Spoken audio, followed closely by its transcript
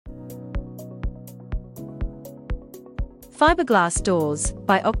Fiberglass doors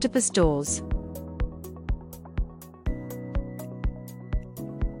by Octopus Doors.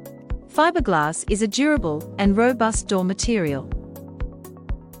 Fiberglass is a durable and robust door material.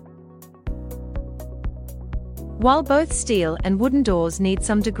 While both steel and wooden doors need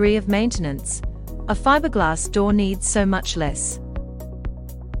some degree of maintenance, a fiberglass door needs so much less.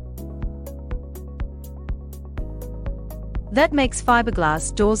 That makes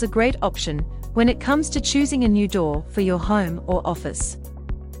fiberglass doors a great option when it comes to choosing a new door for your home or office.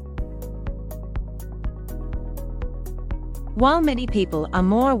 While many people are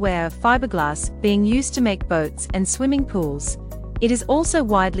more aware of fiberglass being used to make boats and swimming pools, it is also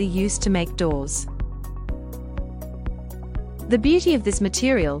widely used to make doors. The beauty of this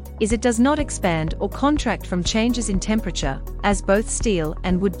material is it does not expand or contract from changes in temperature, as both steel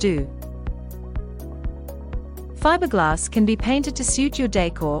and wood do. Fiberglass can be painted to suit your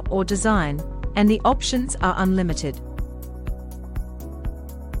decor or design, and the options are unlimited.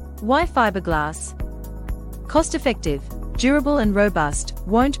 Why fiberglass? Cost-effective, durable and robust,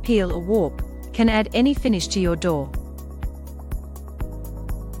 won't peel or warp, can add any finish to your door.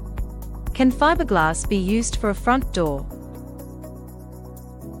 Can fiberglass be used for a front door?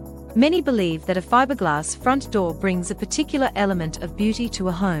 Many believe that a fiberglass front door brings a particular element of beauty to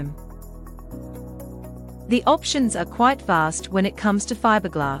a home. The options are quite vast when it comes to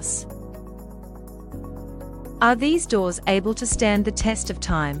fiberglass. Are these doors able to stand the test of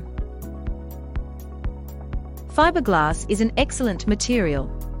time? Fiberglass is an excellent material.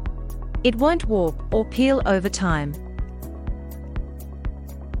 It won't warp or peel over time.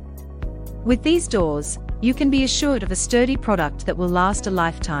 With these doors, you can be assured of a sturdy product that will last a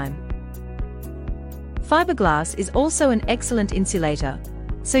lifetime. Fiberglass is also an excellent insulator,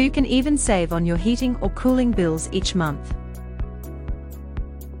 so you can even save on your heating or cooling bills each month.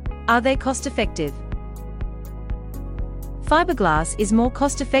 Are they cost-effective? Fiberglass is more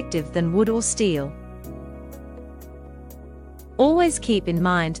cost-effective than wood or steel. Always keep in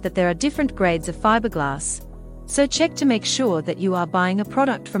mind that there are different grades of fiberglass, so check to make sure that you are buying a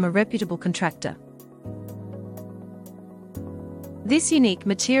product from a reputable contractor. This unique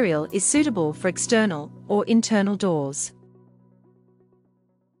material is suitable for external or internal doors.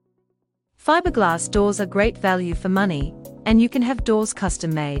 Fiberglass doors are great value for money, and you can have doors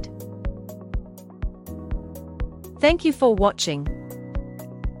custom made. Thank you for watching.